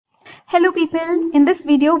Hello people, in this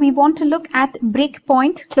video we want to look at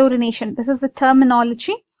breakpoint chlorination. This is the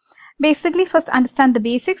terminology. Basically, first understand the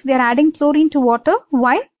basics. They are adding chlorine to water.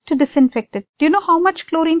 Why? To disinfect it. Do you know how much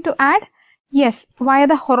chlorine to add? Yes, via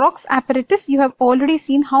the Horrocks apparatus you have already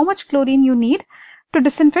seen how much chlorine you need to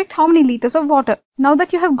disinfect how many liters of water. Now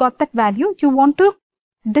that you have got that value, you want to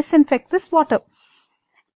disinfect this water.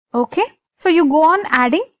 Okay, so you go on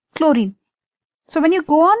adding chlorine. So when you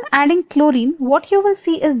go on adding chlorine, what you will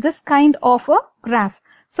see is this kind of a graph.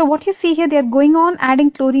 So what you see here, they are going on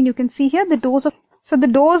adding chlorine. You can see here the dose of, so the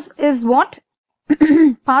dose is what?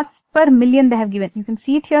 Parts per million they have given. You can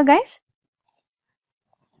see it here, guys.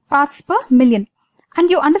 Parts per million. And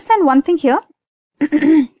you understand one thing here.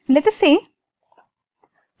 Let us say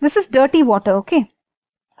this is dirty water, okay?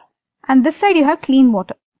 And this side you have clean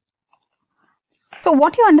water. So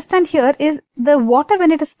what you understand here is the water,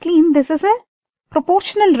 when it is clean, this is a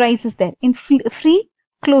proportional rise is there in free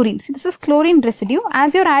chlorine. See, this is chlorine residue.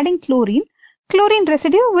 As you're adding chlorine, chlorine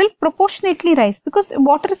residue will proportionately rise because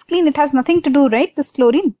water is clean. It has nothing to do, right? This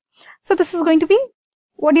chlorine. So this is going to be,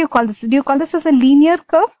 what do you call this? Do you call this as a linear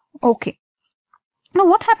curve? Okay. Now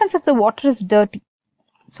what happens if the water is dirty?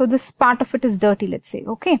 So this part of it is dirty, let's say.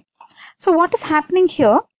 Okay. So what is happening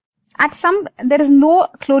here? There is no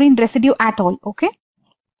chlorine residue at all. Okay.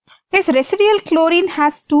 Yes, residual chlorine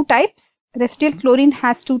has two types. Residual chlorine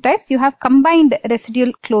has two types. You have combined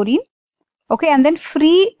residual chlorine, okay, and then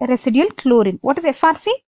free residual chlorine. What is FRC?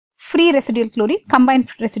 Free residual chlorine, combined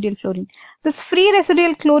residual chlorine. This free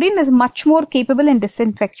residual chlorine is much more capable in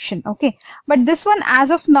disinfection, okay. But this one,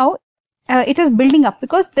 as of now, it is building up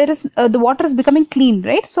because there is the water is becoming clean,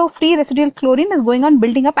 right? So free residual chlorine is going on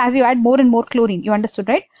building up as you add more and more chlorine. You understood,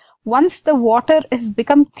 right? Once the water has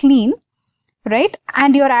become clean, right,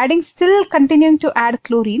 and you are adding, still continuing to add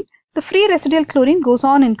chlorine, the free residual chlorine goes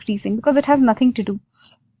on increasing because it has nothing to do.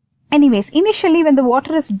 Anyways, initially when the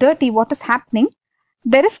water is dirty, what is happening?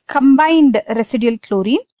 There is combined residual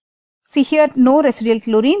chlorine. See here, no residual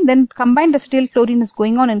chlorine. Then combined residual chlorine is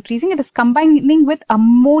going on increasing. It is combining with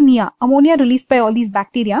ammonia. Ammonia released by all these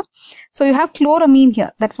bacteria. So you have chloramine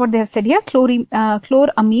here. That's what they have said here.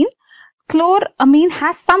 Chloramine. Chloramine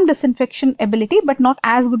has some disinfection ability, but not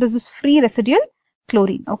as good as this free residual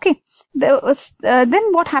chlorine. Okay.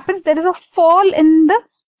 Then what happens? There is a fall in the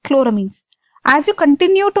chloramines. As you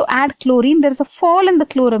continue to add chlorine, there is a fall in the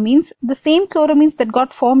chloramines. The same chloramines that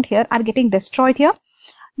got formed here are getting destroyed here.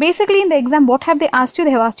 Basically, in the exam, what have they asked you?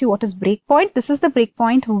 They have asked you what is breakpoint. This is the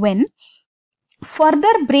breakpoint when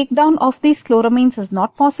further breakdown of these chloramines is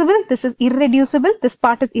not possible. This is irreducible. This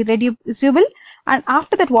part is irreducible. And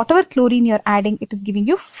after that, whatever chlorine you're adding, it is giving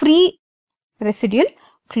you free residual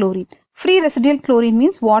chlorine. Free residual chlorine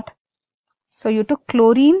means what? So you took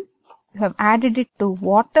chlorine, you have added it to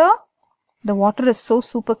water. The water is so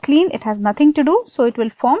super clean, it has nothing to do. So it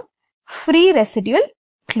will form free residual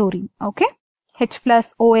chlorine. Okay. H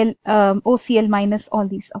plus, OL, OCl minus, all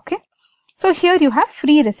these. Okay. So here you have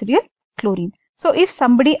free residual chlorine. So if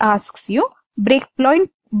somebody asks you breakpoint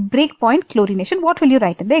chlorination, what will you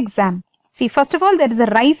write in the exam? See, first of all, there is a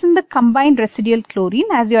rise in the combined residual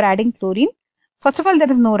chlorine as you are adding chlorine. First of all,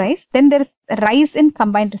 there is no rise. Then there is a rise in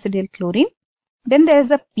combined residual chlorine. Then there is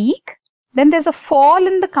a peak. Then there is a fall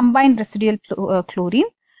in the combined residual chlorine.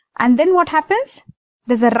 And then what happens?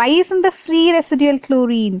 There is a rise in the free residual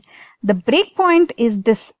chlorine. The breakpoint is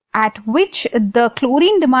this, at which the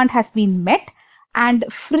chlorine demand has been met and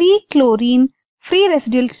free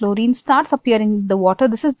residual chlorine starts appearing in the water.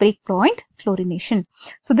 This is breakpoint chlorination.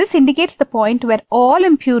 So this indicates the point where all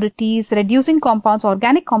impurities, reducing compounds,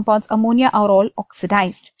 organic compounds, ammonia are all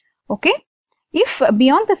oxidized. Okay. If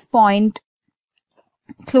beyond this point,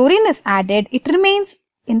 chlorine is added, it remains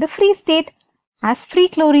in the free state as free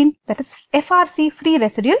chlorine, that is FRC, free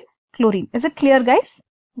residual chlorine. Is it clear, guys?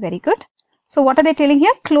 Very good. So what are they telling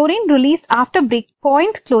here? Chlorine released after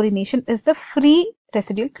breakpoint chlorination is the free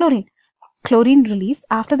residual chlorine. Chlorine released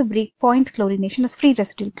after the breakpoint chlorination is free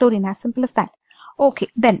residual chlorine, as simple as that. Okay,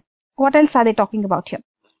 then what else are they talking about here?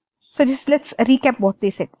 So just let's recap what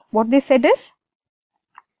they said. What they said is,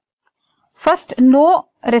 first, no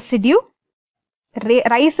residue,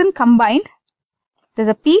 rise in combined, there's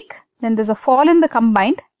a peak, then there's a fall in the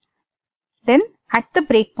combined, then at the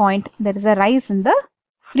breakpoint there is a rise in the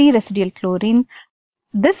free residual chlorine.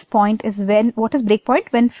 This point is when, what is breakpoint?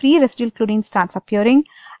 When free residual chlorine starts appearing.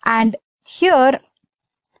 And here,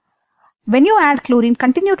 when you add chlorine,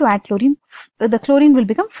 continue to add chlorine, the chlorine will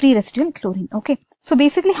become free residual chlorine. Okay. So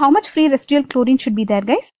basically, how much free residual chlorine should be there,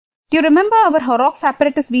 guys? Do you remember our Horrocks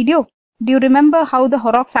apparatus video? Do you remember how the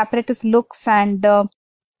Horrocks apparatus looks and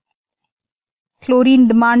Chlorine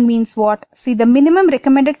demand means what? See, the minimum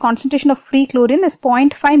recommended concentration of free chlorine is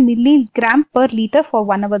 0.5 milligram per liter for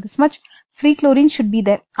 1 hour. This much free chlorine should be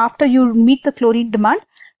there. After you meet the chlorine demand,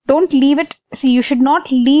 don't leave it. See, you should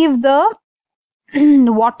not leave the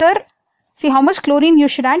water. See how much chlorine you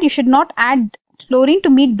should add. You should not add chlorine to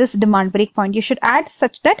meet this demand breakpoint. You should add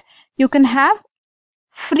such that you can have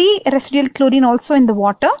free residual chlorine also in the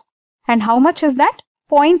water. And how much is that?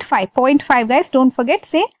 0.5. 0.5 guys, don't forget,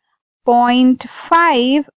 say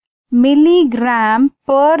 0.5 milligram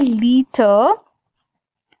per liter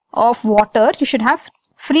of water. You should have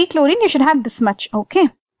free chlorine. You should have this much. Okay.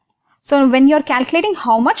 So when you're calculating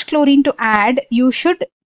how much chlorine to add, you should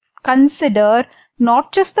consider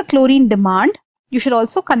not just the chlorine demand. You should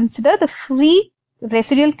also consider the free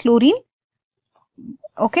residual chlorine.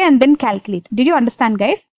 Okay. And then calculate. Did you understand,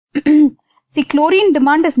 guys? See, chlorine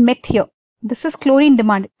demand is met here. This is chlorine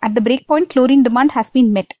demand. At the breakpoint, chlorine demand has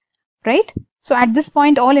been met. Right? So at this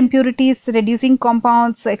point, all impurities, reducing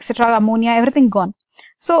compounds, etc., ammonia, everything gone.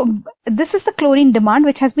 So this is the chlorine demand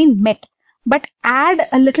which has been met. But add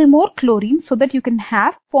a little more chlorine so that you can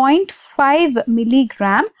have 0.5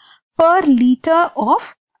 milligram per liter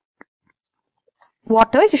of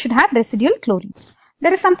water. You should have residual chlorine.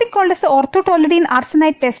 There is something called as the orthotoluidine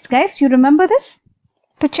arsenide test, guys. You remember this?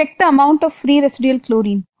 To check the amount of free residual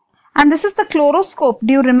chlorine. And this is the chloroscope.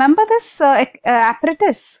 Do you remember this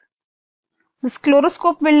apparatus? This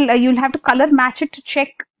chloroscope will, you'll have to color match it to check.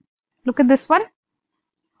 Look at this one.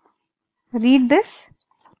 Read this.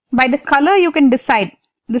 By the color you can decide.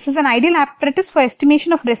 This is an ideal apparatus for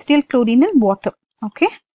estimation of residual chlorine in water. Okay.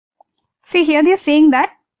 See here they are saying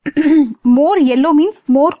that more yellow means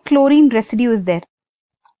more chlorine residue is there.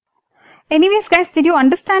 Anyways guys, did you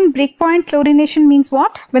understand breakpoint chlorination means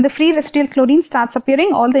what? When the free residual chlorine starts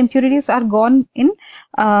appearing, all the impurities are gone in.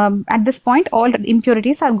 At this point, all the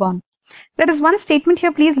impurities are gone. There is one statement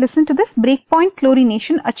here, please listen to this. Breakpoint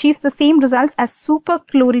chlorination achieves the same results as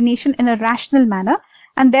superchlorination in a rational manner,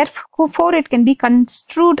 and therefore it can be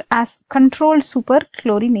construed as controlled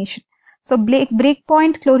superchlorination. So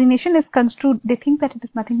breakpoint chlorination is construed, they think that it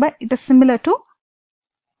is nothing but it is similar to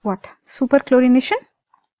what? Superchlorination?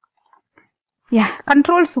 Yeah,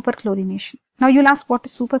 controlled superchlorination. Now you'll ask, what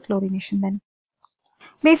is superchlorination then?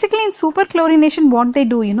 Basically in superchlorination, what they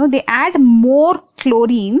do, they add more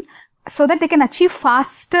chlorine so that they can achieve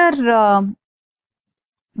faster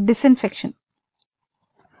disinfection.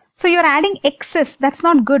 So you're adding excess, that's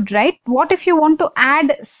not good, right? What if you want to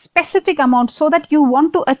add specific amount so that you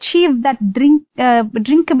want to achieve that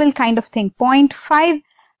drinkable kind of thing? 0.5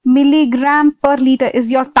 milligram per liter is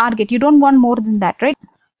your target. You don't want more than that, right?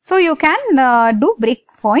 So you can do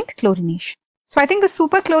breakpoint chlorination. So I think the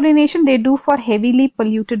superchlorination they do for heavily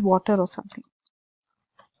polluted water or something.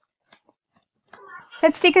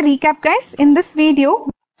 Let's take a recap, guys. In this video,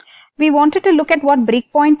 we wanted to look at what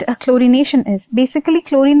breakpoint chlorination is. Basically,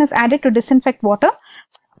 chlorine is added to disinfect water.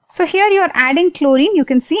 So here you are adding chlorine, you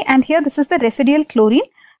can see, and here this is the residual chlorine.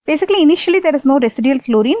 Basically, initially there is no residual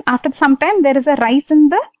chlorine. After some time, there is a rise in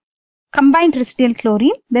the combined residual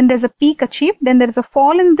chlorine. Then there's a peak achieved. Then there is a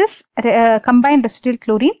fall in this combined residual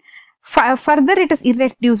chlorine. Further, it is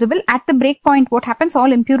irreducible. At the breakpoint, what happens?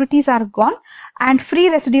 All impurities are gone and free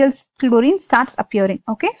residual chlorine starts appearing.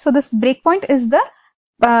 Okay, so this breakpoint is the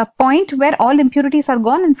point where all impurities are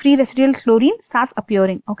gone and free residual chlorine starts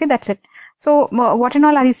appearing. Okay, that's it. So what and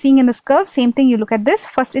all are you seeing in this curve? Same thing, you look at this.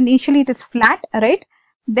 First, initially it is flat, right?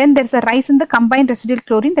 Then there is a rise in the combined residual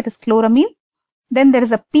chlorine, that is chloramine. Then there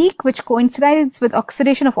is a peak which coincides with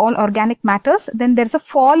oxidation of all organic matters. Then there is a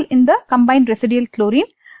fall in the combined residual chlorine.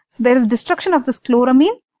 So there is destruction of this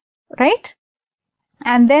chloramine, right?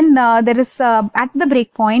 And then there is at the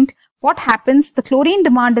breakpoint, what happens? The chlorine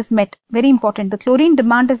demand is met. Very important. The chlorine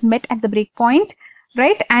demand is met at the breakpoint,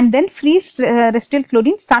 right? And then free residual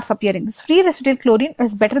chlorine starts appearing. This free residual chlorine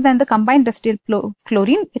is better than the combined residual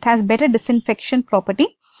chlorine. It has better disinfection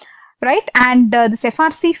property, right? And this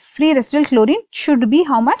FRC free residual chlorine should be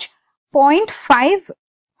how much? 0.5.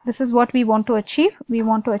 This is what we want to achieve. We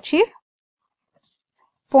want to achieve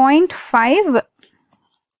 0.5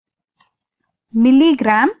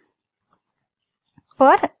 milligram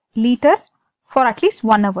per liter for at least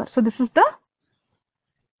 1 hour. So this is the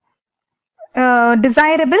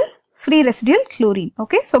desirable free residual chlorine.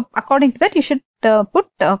 Okay, so according to that you should put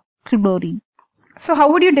chlorine. So how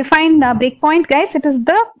would you define breakpoint, guys? It is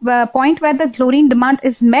the point where the chlorine demand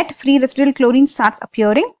is met, free residual chlorine starts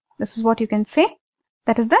appearing. This is what you can say.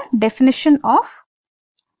 That is the definition of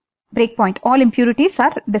breakpoint. All impurities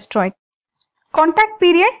are destroyed. Contact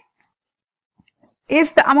period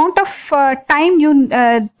is the amount of time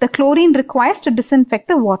the chlorine requires to disinfect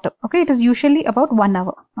the water. Okay, it is usually about 1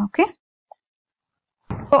 hour. Okay,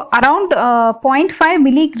 so around 0.5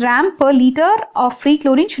 milligram per liter of free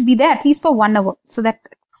chlorine should be there at least for 1 hour. So that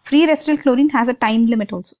free residual chlorine has a time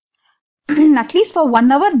limit also. At least for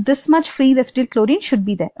 1 hour, this much free residual chlorine should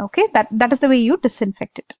be there. Okay, that is the way you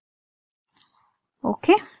disinfect it.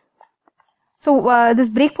 Okay, so this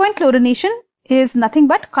breakpoint chlorination is nothing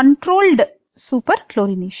but controlled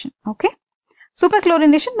superchlorination. Okay,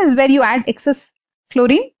 superchlorination is where you add excess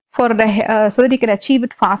chlorine for so that you can achieve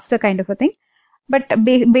it faster, kind of a thing. But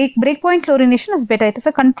breakpoint chlorination is better. It is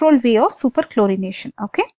a controlled way of superchlorination.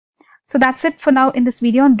 Okay, so that's it for now in this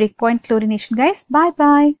video on breakpoint chlorination, guys. Bye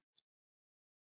bye.